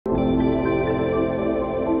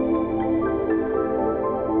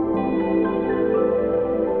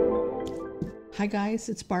Hi guys,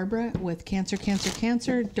 it's Barbara with Cancer, Cancer,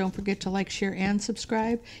 Cancer. Don't forget to like, share, and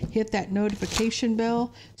subscribe. Hit that notification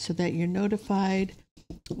bell so that you're notified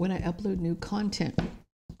when I upload new content.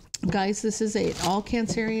 Guys, this is an all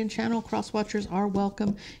Cancerian channel. Cross watchers are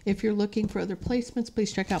welcome. If you're looking for other placements,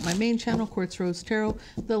 please check out my main channel, Quartz Rose Tarot.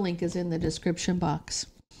 The link is in the description box.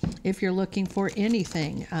 If you're looking for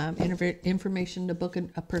anything, information to book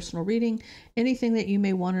a personal reading, anything that you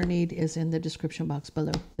may want or need is in the description box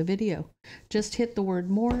below the video. Just hit the word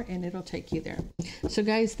more and it'll take you there. So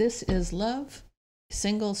guys, this is love,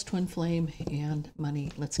 singles, twin flame, and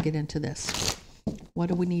money. Let's get into this. What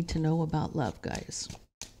do we need to know about love, guys?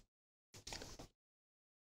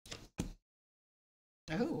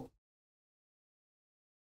 Oh.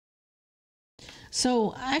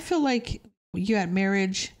 So I feel like you got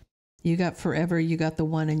marriage, you got forever, you got the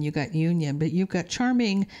one, and you got union, but you've got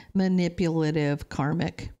charming, manipulative,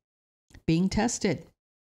 karmic, being tested.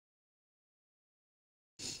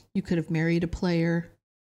 You could have married a player,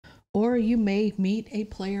 or you may meet a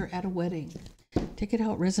player at a wedding. Take it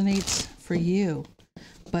how it resonates for you.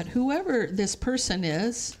 But whoever this person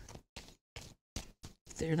is,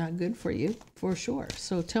 they're not good for you, for sure.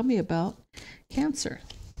 So tell me about Cancer.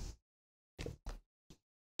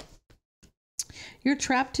 You're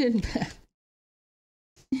trapped in.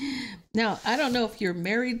 Now, I don't know if you're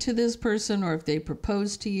married to this person or if they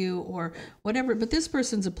proposed to you or whatever, but this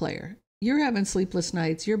person's a player. You're having sleepless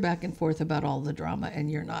nights. You're back and forth about all the drama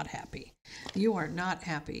and you're not happy. You are not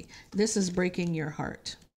happy. This is breaking your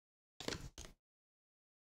heart.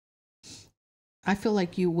 I feel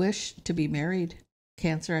like you wish to be married,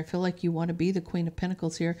 Cancer. I feel like you want to be the Queen of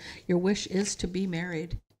Pentacles here. Your wish is to be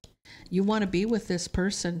married. You want to be with this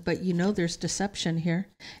person, but you know there's deception here,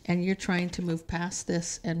 and you're trying to move past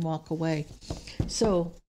this and walk away.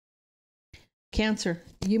 So, Cancer,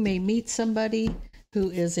 you may meet somebody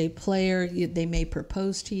who is a player. They may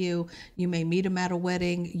propose to you. You may meet them at a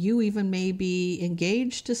wedding. You even may be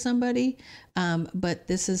engaged to somebody, but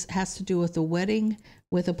this has to do with a wedding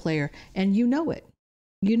with a player, and you know it.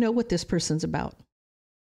 You know what this person's about.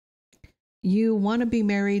 You want to be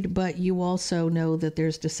married, but you also know that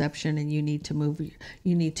there's deception and you need to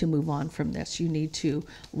move on from this. You need to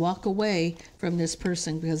walk away from this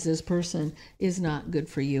person because this person is not good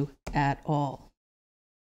for you at all.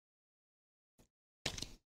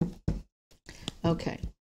 Okay.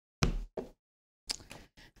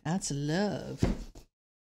 That's love.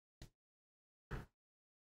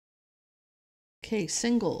 Okay,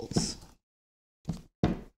 singles.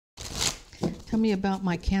 Tell me about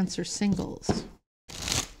my Cancer singles.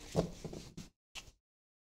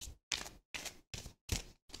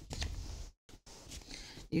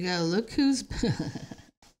 You gotta look who's...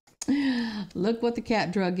 Look what the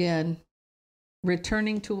cat drug in.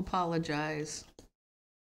 Returning to apologize.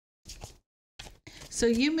 So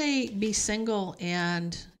you may be single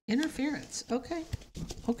and interference. Okay.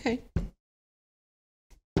 Okay.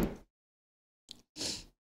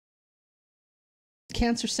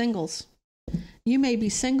 Cancer singles. You may be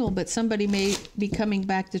single, but somebody may be coming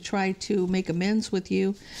back to try to make amends with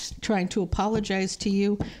you, trying to apologize to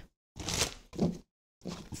you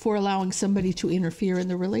for allowing somebody to interfere in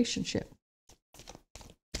the relationship.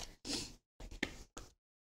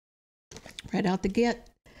 Right out the gate.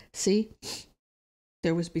 See?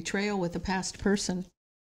 There was betrayal with a past person.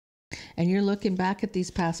 And you're looking back at these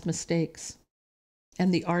past mistakes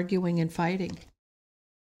and the arguing and fighting.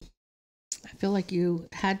 I feel like you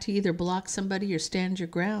had to either block somebody or stand your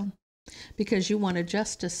ground because you wanted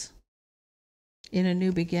justice in a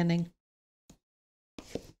new beginning.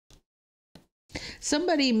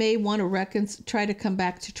 Somebody may want to try to come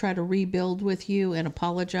back to try to rebuild with you and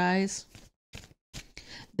apologize.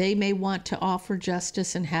 They may want to offer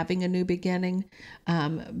justice and having a new beginning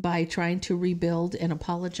by trying to rebuild and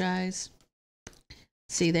apologize.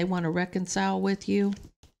 See, they want to reconcile with you.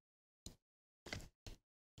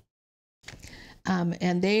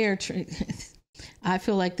 And they are, I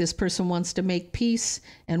feel like this person wants to make peace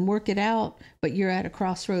and work it out, but you're at a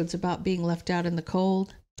crossroads about being left out in the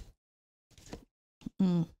cold.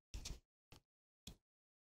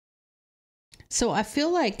 So I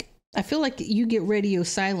feel like you get radio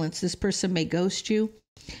silence. This person may ghost you.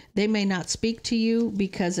 They may not speak to you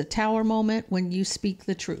because a tower moment when you speak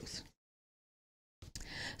the truth.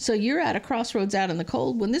 So you're at a crossroads out in the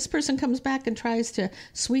cold. When this person comes back and tries to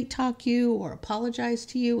sweet talk you or apologize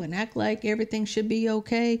to you and act like everything should be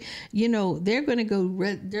okay, you know, they're going to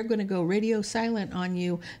go radio silent on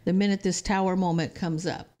you the minute this tower moment comes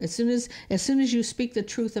up. As soon as you speak the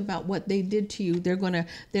truth about what they did to you, they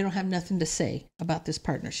don't have nothing to say about this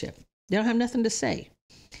partnership. They don't have nothing to say.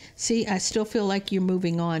 See, I still feel like you're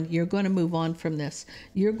moving on. You're going to move on from this.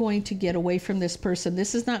 You're going to get away from this person.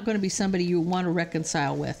 This is not going to be somebody you want to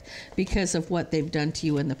reconcile with because of what they've done to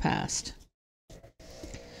you in the past.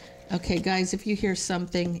 Okay, guys, if you hear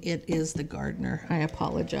something, it is the gardener. I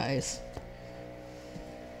apologize.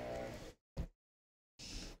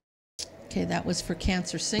 Okay, that was for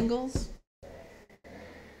Cancer singles.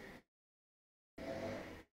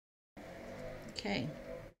 Okay.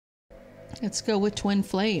 Let's go with twin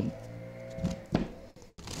flame.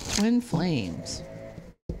 Twin flames.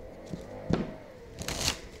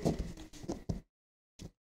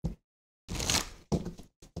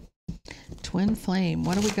 Twin flame.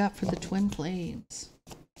 What do we got for the twin flames?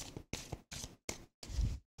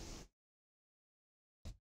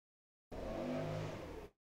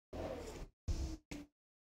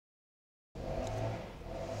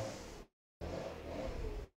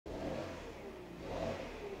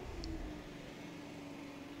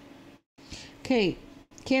 Okay,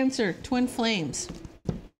 Cancer, twin flames.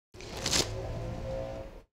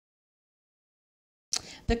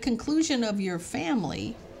 The conclusion of your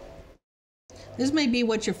family, this may be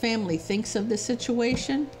what your family thinks of the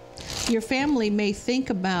situation. Your family may think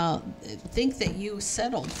that you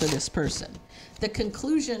settled for this person. The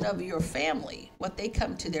conclusion of your family, what they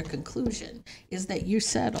come to their conclusion, is that you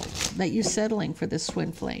settled, that you're settling for this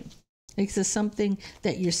twin flame. This is something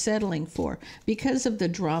that you're settling for because of the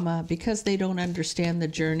drama, because they don't understand the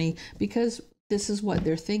journey, because this is what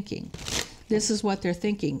they're thinking. This is what they're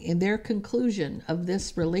thinking. And their conclusion of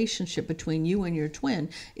this relationship between you and your twin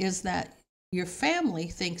is that your family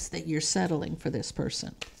thinks that you're settling for this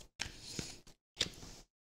person.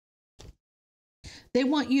 They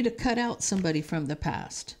want you to cut out somebody from the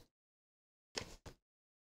past.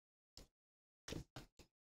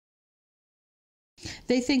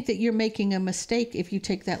 They think that you're making a mistake if you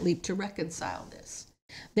take that leap to reconcile this.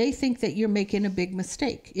 They think that you're making a big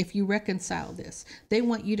mistake if you reconcile this. They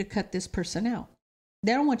want you to cut this person out.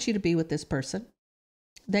 They don't want you to be with this person.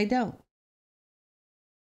 They don't.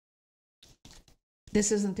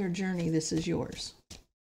 This isn't their journey. This is yours.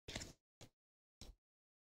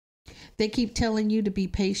 They keep telling you to be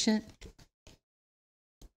patient.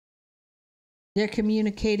 They're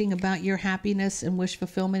communicating about your happiness and wish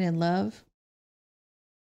fulfillment and love.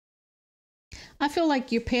 I feel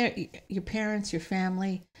like your parents, your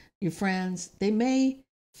family, your friends, they may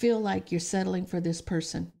feel like you're settling for this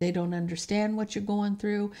person. They don't understand what you're going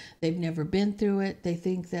through. They've never been through it. They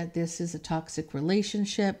think that this is a toxic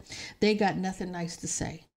relationship. They got nothing nice to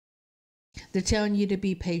say. They're telling you to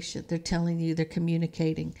be patient. They're telling you, they're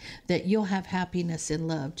communicating that you'll have happiness and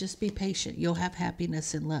love. Just be patient. You'll have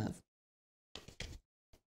happiness and love.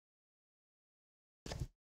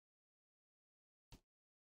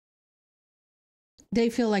 They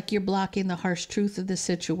feel like you're blocking the harsh truth of the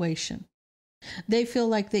situation. They feel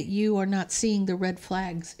like that you are not seeing the red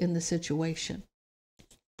flags in the situation.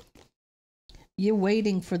 You're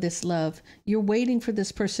waiting for this love. You're waiting for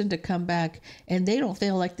this person to come back, and they don't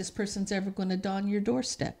feel like this person's ever going to dawn your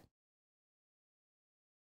doorstep.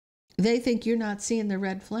 They think you're not seeing the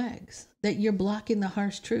red flags, that you're blocking the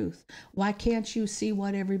harsh truth. Why can't you see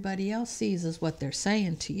what everybody else sees is what they're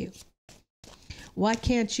saying to you. Why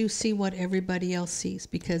can't you see what everybody else sees?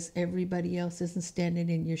 Because everybody else isn't standing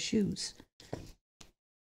in your shoes.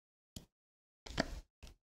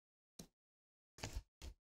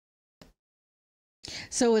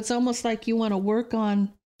 So it's almost like you want to work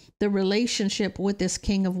on the relationship with this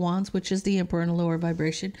King of Wands, which is the Emperor in a lower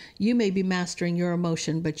vibration. You may be mastering your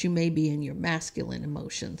emotion, but you may be in your masculine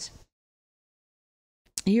emotions.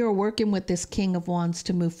 You're working with this King of Wands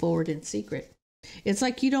to move forward in secret. It's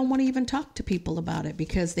like you don't want to even talk to people about it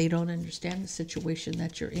because they don't understand the situation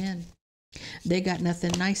that you're in. They got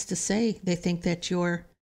nothing nice to say. They think that you're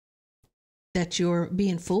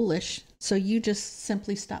being foolish. So you just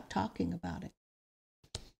simply stop talking about it.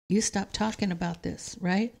 You stop talking about this,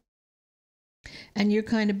 right? And you're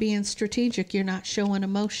kind of being strategic. You're not showing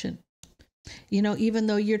emotion. You know, even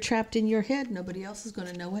though you're trapped in your head, nobody else is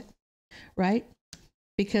going to know it, right?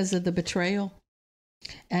 Because of the betrayal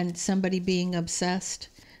and somebody being obsessed,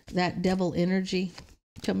 that devil energy.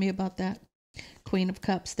 Tell me about that. Queen of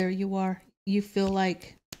Cups, there you are. You feel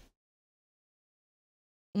like,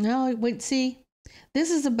 no, wait, see, this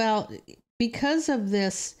is about, because of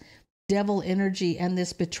this devil energy and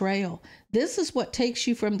this betrayal, this is what takes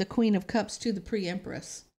you from the Queen of Cups to the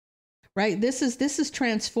pre-empress, right? This is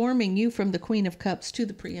transforming you from the Queen of Cups to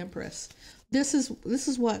the pre-empress. This is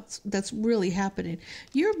that's really happening.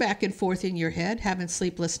 You're back and forth in your head, having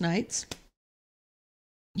sleepless nights.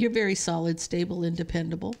 You're very solid, stable, and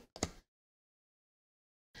dependable.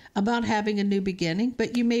 about having a new beginning,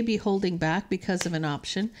 but you may be holding back because of an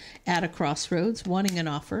option at a crossroads, wanting an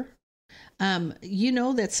offer. You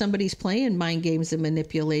know that somebody's playing mind games and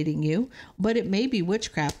manipulating you, but it may be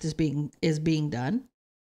witchcraft is being done,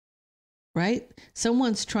 right?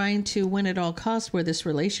 Someone's trying to win at all costs where this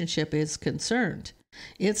relationship is concerned.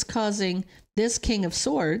 It's causing this King of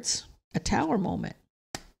Swords a Tower moment.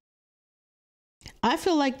 I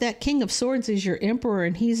feel like that King of Swords is your emperor,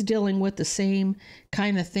 and he's dealing with the same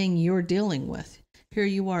kind of thing you're dealing with. Here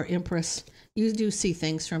you are, Empress. You do see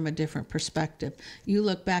things from a different perspective. You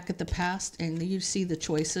look back at the past and you see the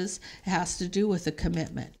choices. It has to do with a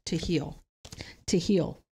commitment to heal. To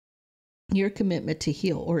heal. Your commitment to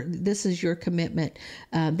heal, or this is your commitment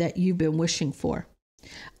that you've been wishing for.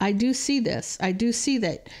 I do see this. I do see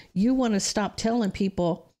that you want to stop telling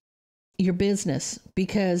people your business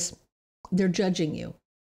because they're judging you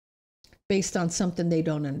based on something they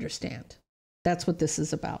don't understand. That's what this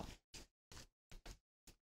is about.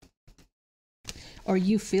 Or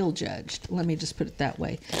you feel judged. Let me just put it that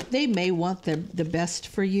way. They may want the best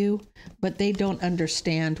for you, but they don't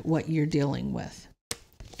understand what you're dealing with.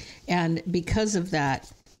 And because of that,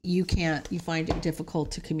 you find it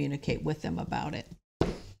difficult to communicate with them about it.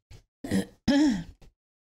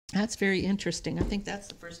 That's very interesting. I think that's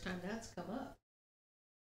the first time that's come up.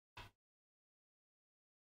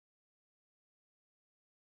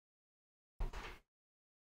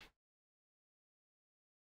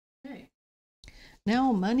 Okay.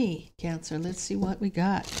 Now money, Cancer. Let's see what we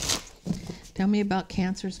got. Tell me about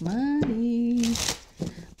Cancer's money.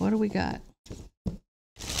 What do we got?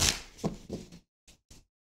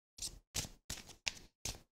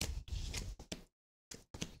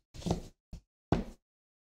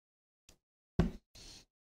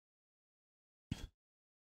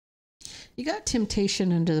 You got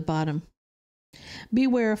temptation under the bottom.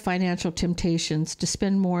 Beware of financial temptations to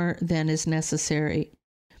spend more than is necessary.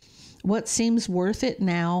 What seems worth it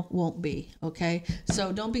now won't be, okay?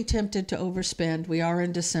 So don't be tempted to overspend. We are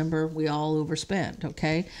in December. We all overspend,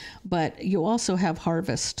 okay? But you also have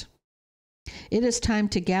harvest. It is time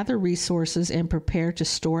to gather resources and prepare to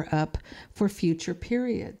store up for future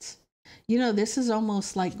periods. You know, this is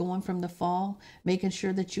almost like going from the fall, making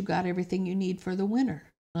sure that you got everything you need for the winter.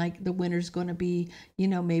 Like the winter's going to be, you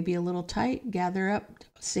know, maybe a little tight. Gather up,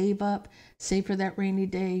 save for that rainy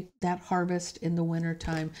day, that harvest in the winter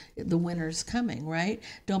time. The winter's coming, right?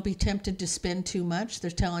 Don't be tempted to spend too much. They're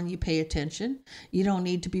telling you pay attention. You don't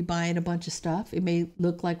need to be buying a bunch of stuff. It may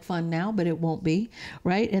look like fun now, but it won't be,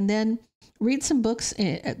 right? And then read some books.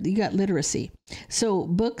 You got literacy. So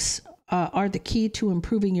books are the key to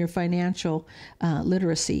improving your financial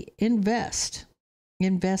literacy. Invest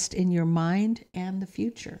in your mind and the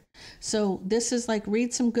future. So this is like,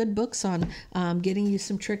 read some good books on getting you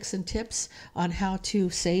some tricks and tips on how to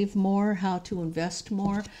save more, how to invest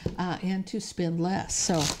more, and to spend less.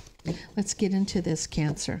 So let's get into this,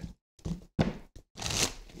 Cancer.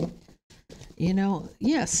 You know,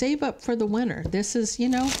 yeah, save up for the winter. This is, you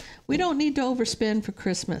know, we don't need to overspend for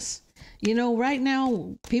Christmas. You know, right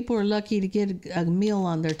now, people are lucky to get a meal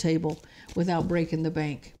on their table without breaking the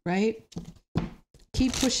bank, right?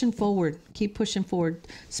 Keep pushing forward. Keep pushing forward.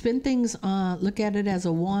 Spend things, look at it as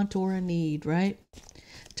a want or a need, right?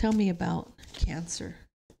 Tell me about Cancer.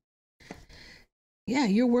 Yeah,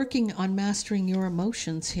 you're working on mastering your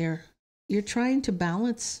emotions here. You're trying to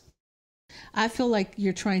balance. I feel like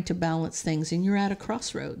you're trying to balance things and you're at a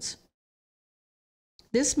crossroads.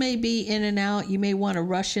 This may be in and out. You may want to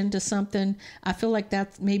rush into something. I feel like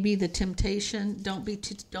that may be the temptation. Don't be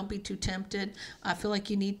too tempted. I feel like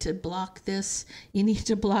you need to block this. You need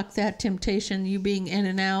to block that temptation, you being in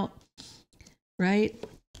and out, right?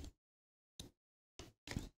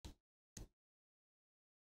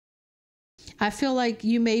 I feel like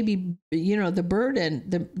you may be, you know, the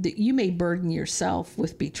burden, you may burden yourself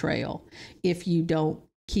with betrayal if you don't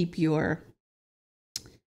keep your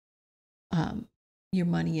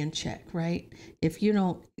money in check, right? If you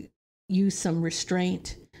don't use some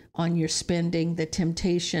restraint on your spending, the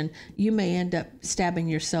temptation, you may end up stabbing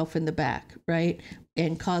yourself in the back, right?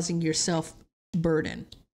 And causing yourself burden.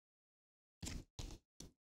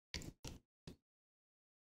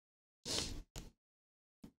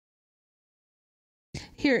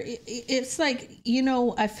 Here, it's like, you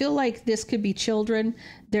know, I feel like this could be children.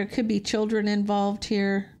 There could be children involved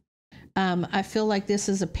here. I feel like this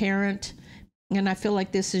is a parent. And I feel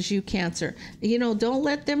like this is you, Cancer. You know, don't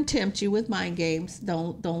let them tempt you with mind games.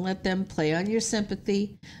 Don't let them play on your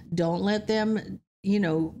sympathy. Don't let them, you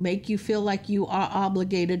know, make you feel like you are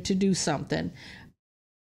obligated to do something.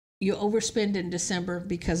 You overspend in December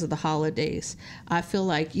because of the holidays. I feel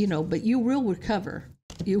like, you know, but you will recover.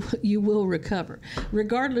 You will recover.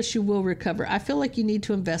 Regardless, you will recover. I feel like you need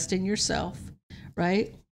to invest in yourself,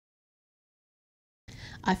 right?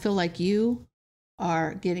 I feel like you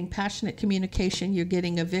are getting passionate communication. You're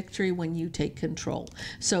getting a victory when you take control.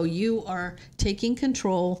 So you are taking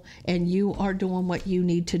control, and you are doing what you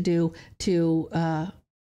need to do to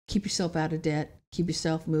keep yourself out of debt, keep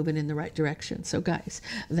yourself moving in the right direction. So guys,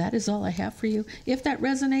 that is all I have for you. If that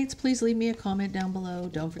resonates, please leave me a comment down below.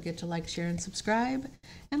 Don't forget to like, share, and subscribe.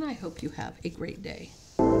 And I hope you have a great day.